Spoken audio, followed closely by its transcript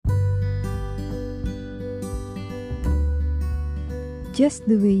Just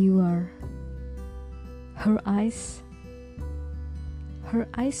the way you are. Her eyes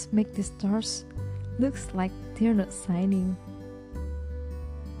make the stars looks like they're not shining.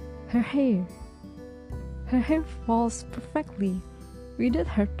 Her hair falls perfectly without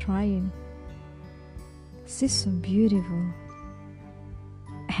her trying. She's so beautiful,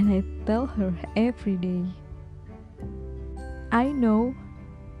 and I tell her every day. I know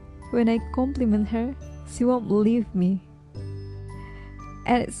when I compliment her, she won't leave me.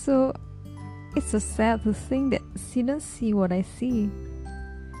 And it's so sad to think that she don't see what I see.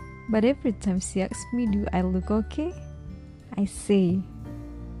 But every time she asks me, do I look okay? I say,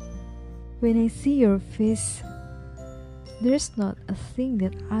 when I see your face, there's not a thing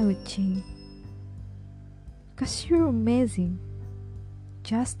that I would change. 'Cause you're amazing,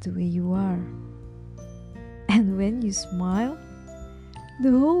 just the way you are. And when you smile,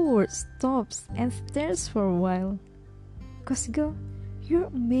 the whole world stops and stares for a while. 'Cause girl, you're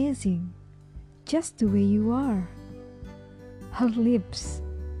amazing, just the way you are. Her lips,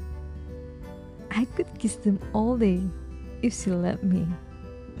 I could kiss them all day if she let me.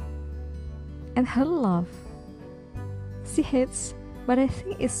 And her laugh, she hates, but I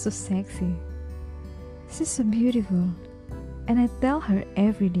think it's so sexy. She's so beautiful, and I tell her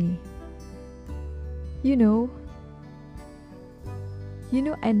every day. You know,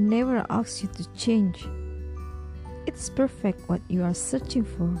 I never ask you to change. It's perfect what you are searching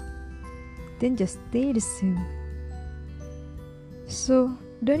for. Then just stay the same. So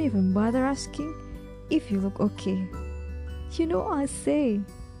don't even bother asking if you look okay. You know I say,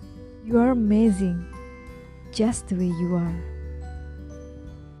 you are amazing, just the way you are.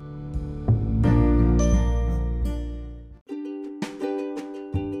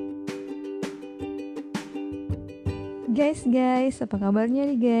 Guys, apa kabarnya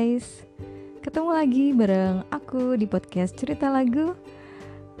nih guys? Ketemu lagi bareng aku di podcast Cerita Lagu.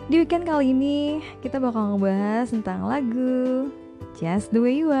 Di weekend kali ini kita bakal ngebahas tentang lagu Just the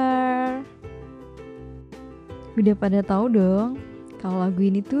Way You Are. Udah pada tahu dong kalau lagu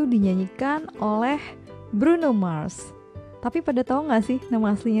ini tuh dinyanyikan oleh Bruno Mars. Tapi pada tahu gak sih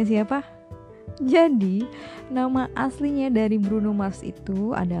nama aslinya siapa? Jadi nama aslinya dari Bruno Mars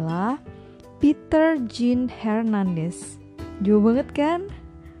itu adalah Peter Gene Hernandez. Jauh banget kan?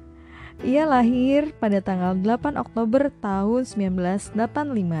 Ia lahir pada tanggal 8 Oktober tahun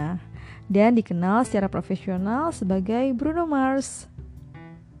 1985 dan dikenal secara profesional sebagai Bruno Mars.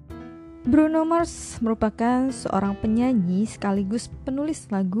 Bruno Mars merupakan seorang penyanyi sekaligus penulis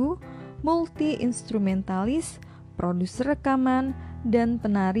lagu, multi-instrumentalis, produser rekaman, dan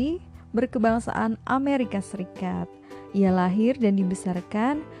penari berkebangsaan Amerika Serikat. Ia lahir dan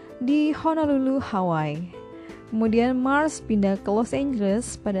dibesarkan di Honolulu, Hawaii. Kemudian Mars pindah ke Los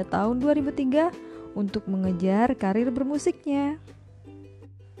Angeles pada tahun 2003 untuk mengejar karir bermusiknya.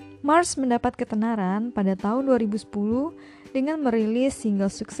 Mars mendapat ketenaran pada tahun 2010 dengan merilis single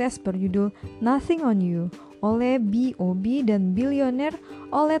sukses berjudul Nothing on You oleh B.O.B dan Billionaire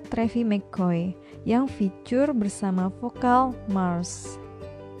oleh Travie McCoy yang feature bersama vokal Mars.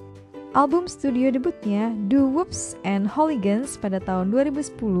 Album studio debutnya Do Whoops and Hooligans pada tahun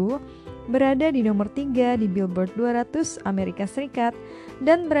 2010 berada di nomor 3 di Billboard 200 Amerika Serikat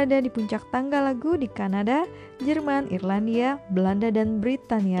dan berada di puncak tangga lagu di Kanada, Jerman, Irlandia, Belanda, dan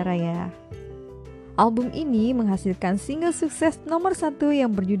Britania Raya. Album ini menghasilkan single sukses nomor 1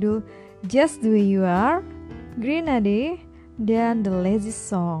 yang berjudul Just the Way You Are, Grenade, dan The Lazy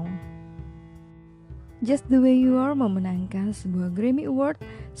Song. Just the Way You Are memenangkan sebuah Grammy Award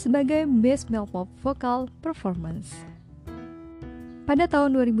sebagai Best Male Pop Vocal Performance. Pada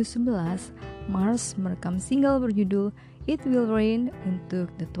tahun 2011, Mars merekam single berjudul It Will Rain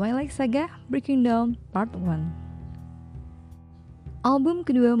untuk The Twilight Saga Breaking Down Part 1. Album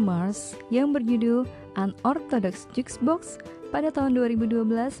kedua Mars yang berjudul Unorthodox Jukebox pada tahun 2012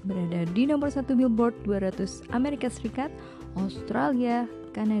 berada di nomor 1 Billboard 200 Amerika Serikat, Australia,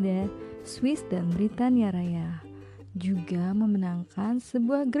 Kanada, Swiss, dan Britania Raya. Juga memenangkan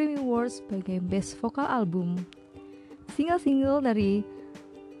sebuah Grammy Award sebagai Best Vocal Album. Single-single dari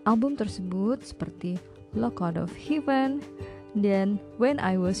album tersebut seperti Lock Out of Heaven dan When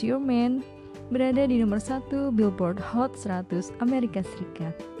I Was Your Man berada di nomor 1 Billboard Hot 100 Amerika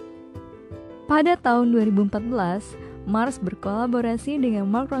Serikat. Pada tahun 2014, Mars berkolaborasi dengan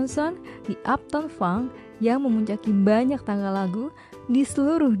Mark Ronson di Uptown Funk yang memuncaki banyak tangga lagu di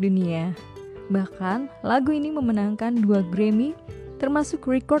seluruh dunia. Bahkan, lagu ini memenangkan 2 Grammy, termasuk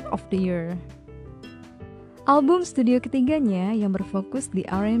Record of the Year. Album studio ketiganya yang berfokus di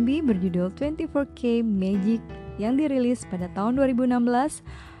R&B berjudul 24K Magic yang dirilis pada tahun 2016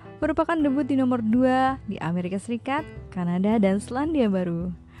 merupakan debut di nomor 2 di Amerika Serikat, Kanada, dan Selandia Baru.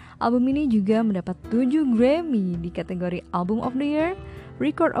 Album ini juga mendapat 7 Grammy di kategori Album of the Year,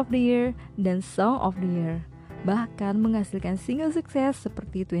 Record of the Year, dan Song of the Year. Bahkan menghasilkan single sukses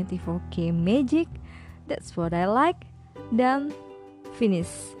seperti 24K Magic, That's What I Like, dan Finish.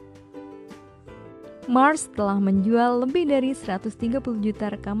 Mars telah menjual lebih dari 130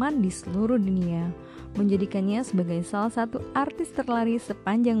 juta rekaman di seluruh dunia, menjadikannya sebagai salah satu artis terlaris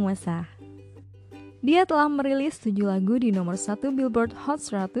sepanjang masa. Dia telah merilis 7 lagu di nomor 1 Billboard Hot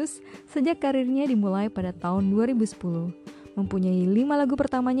 100 sejak karirnya dimulai pada tahun 2010. Mempunyai 5 lagu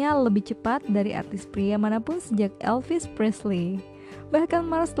pertamanya lebih cepat dari artis pria manapun sejak Elvis Presley. Bahkan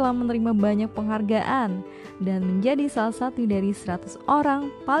Mars telah menerima banyak penghargaan dan menjadi salah satu dari 100 orang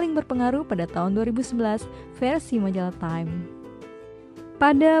paling berpengaruh pada tahun 2011 versi majalah Time.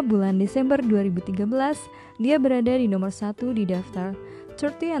 Pada bulan Desember 2013, dia berada di nomor 1 di daftar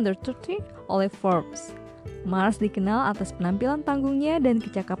 30 Under 30 oleh Forbes. Mars dikenal atas penampilan tanggungnya dan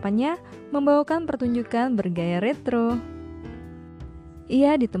kecakapannya membawakan pertunjukan bergaya retro.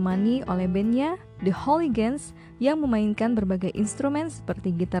 Ia ditemani oleh bandnya The Hooligans yang memainkan berbagai instrumen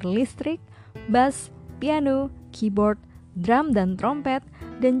seperti gitar listrik, bass, piano, keyboard, drum dan trompet,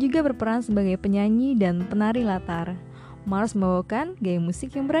 dan juga berperan sebagai penyanyi dan penari latar. Mars membawakan gaya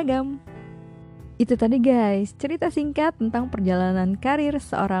musik yang beragam. Itu tadi guys, cerita singkat tentang perjalanan karir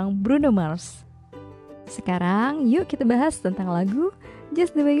seorang Bruno Mars. Sekarang yuk kita bahas tentang lagu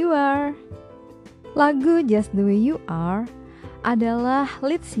Just The Way You Are. Lagu Just The Way You Are adalah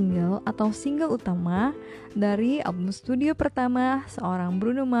lead single atau single utama dari album studio pertama seorang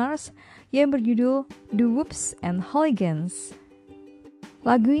Bruno Mars yang berjudul The Whoops and Hooligans.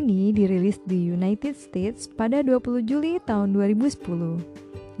 Lagu ini dirilis di United States pada 20 Juli tahun 2010.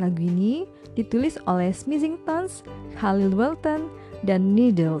 Lagu ini ditulis oleh Smashing Tons, Khalil Welton, dan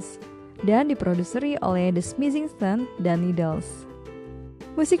Needles, dan diproduseri oleh The Smashing Tons dan Needles.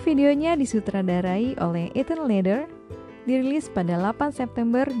 Musik videonya disutradarai oleh Ethan Leder, dirilis pada 8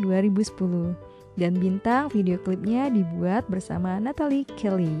 September 2010, dan bintang video klipnya dibuat bersama Natalie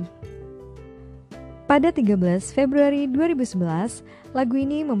Kelly. Pada 13 Februari 2011, lagu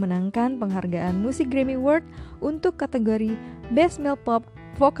ini memenangkan penghargaan Music Grammy Award untuk kategori Best Male Pop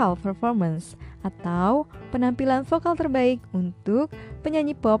Vocal Performance atau penampilan vokal terbaik untuk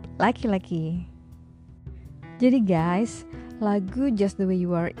penyanyi pop laki-laki. Jadi guys, lagu Just The Way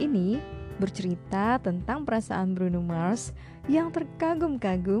You Are ini bercerita tentang perasaan Bruno Mars yang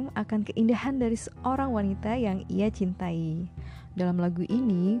terkagum-kagum akan keindahan dari seorang wanita yang ia cintai. Dalam lagu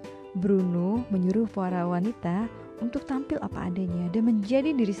ini, Bruno menyuruh para wanita untuk tampil apa adanya dan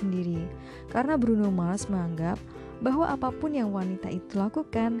menjadi diri sendiri. Karena Bruno Mars menganggap bahwa apapun yang wanita itu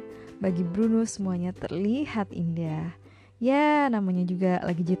lakukan, bagi Bruno semuanya terlihat indah. Ya, namanya juga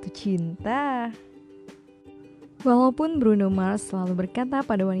lagi jatuh cinta. Walaupun Bruno Mars selalu berkata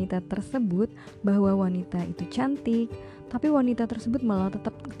pada wanita tersebut bahwa wanita itu cantik, tapi wanita tersebut malah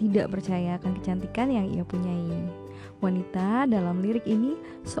tetap tidak percaya akan kecantikan yang ia punyai. Wanita dalam lirik ini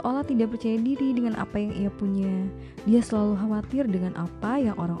seolah tidak percaya diri dengan apa yang ia punya. Dia selalu khawatir dengan apa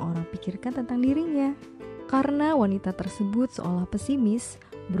yang orang-orang pikirkan tentang dirinya. Karena wanita tersebut seolah pesimis,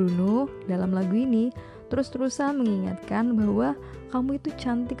 Bruno dalam lagu ini terus-terusan mengingatkan bahwa kamu itu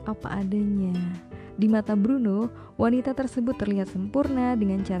cantik apa adanya. Di mata Bruno, wanita tersebut terlihat sempurna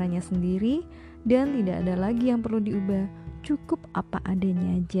dengan caranya sendiri dan tidak ada lagi yang perlu diubah, cukup apa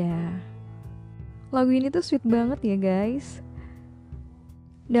adanya aja. Lagu ini tuh sweet banget ya guys.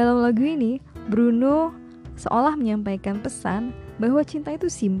 Dalam lagu ini, Bruno seolah menyampaikan pesan bahwa cinta itu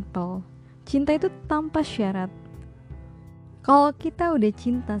simple. Cinta itu tanpa syarat. Kalau kita udah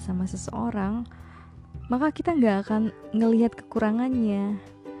cinta sama seseorang, maka kita gak akan ngelihat kekurangannya.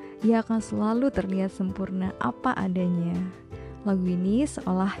 Ia akan selalu terlihat sempurna apa adanya. Lagu ini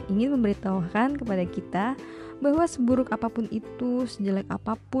seolah ingin memberitahukan kepada kita bahwa seburuk apapun itu, sejelek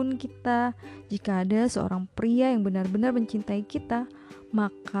apapun kita, jika ada seorang pria yang benar-benar mencintai kita,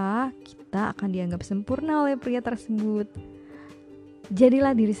 maka kita akan dianggap sempurna oleh pria tersebut.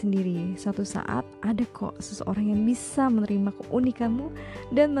 Jadilah diri sendiri, suatu saat ada kok seseorang yang bisa menerima keunikanmu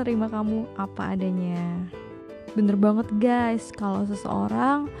dan menerima kamu apa adanya. Bener banget guys, kalau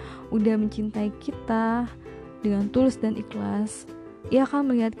seseorang udah mencintai kita dengan tulus dan ikhlas, ia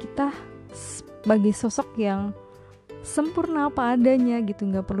akan melihat kita sebagai sosok yang sempurna apa adanya gitu,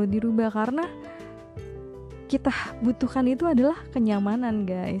 gak perlu dirubah. Karena kita butuhkan itu adalah kenyamanan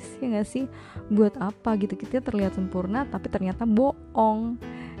guys, ya gak sih? Buat apa gitu kita terlihat sempurna tapi ternyata bohong.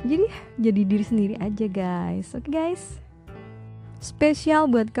 Jadi diri sendiri aja guys. Oke guys, spesial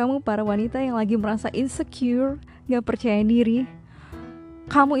buat kamu para wanita yang lagi merasa insecure, gak percaya diri.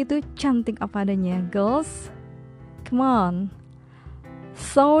 kamu itu cantik apa adanya, girls. Come on,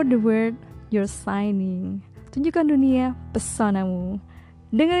 show the world you're shining. Tunjukkan dunia pesonamu.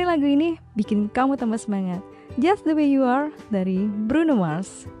 Dengerin lagu ini, bikin kamu tambah semangat. Just the way you are dari Bruno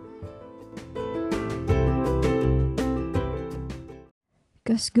Mars.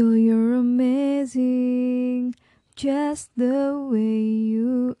 'Cause girl, you're amazing, just the way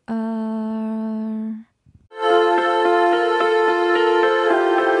you are.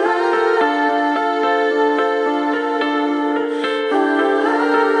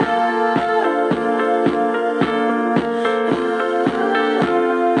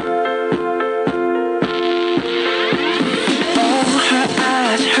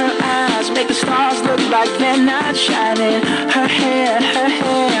 Like they're not shining. Her hair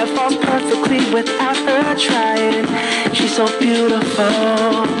falls perfectly without her trying. She's so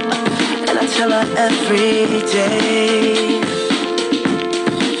beautiful, and I tell her every day.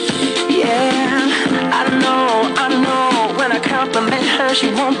 Yeah, I know, when I compliment her,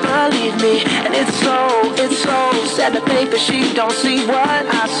 she won't believe me. And it's so sad to think that she don't see what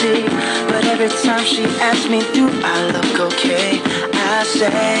I see. But every time she asks me, do I look okay, I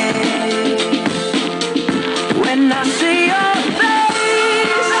say, when I see your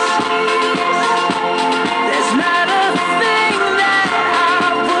face, there's not a thing that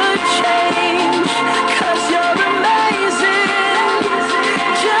I would change. 'Cause you're amazing,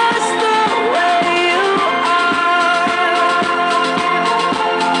 just the way you are.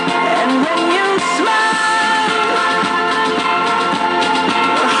 And when you smile,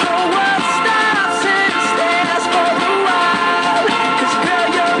 the whole world stops and stares for a while. 'Cause girl,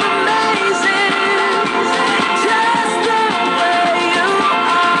 you're amazing, just the way you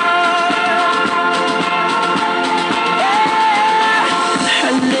are. Yeah.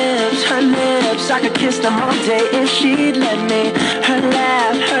 Her lips, I could kiss them all day if she'd let me. Her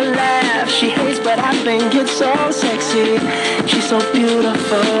laugh, she hates but I think it's so sexy. She's so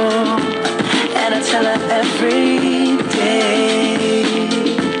beautiful, and I tell her every day.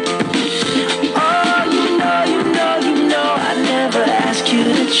 Oh, you know, I never ask you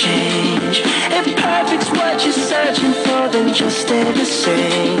to change. If perfect's what you're searching for, then just stay the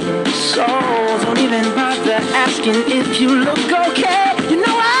same. So don't even bother asking if you look okay.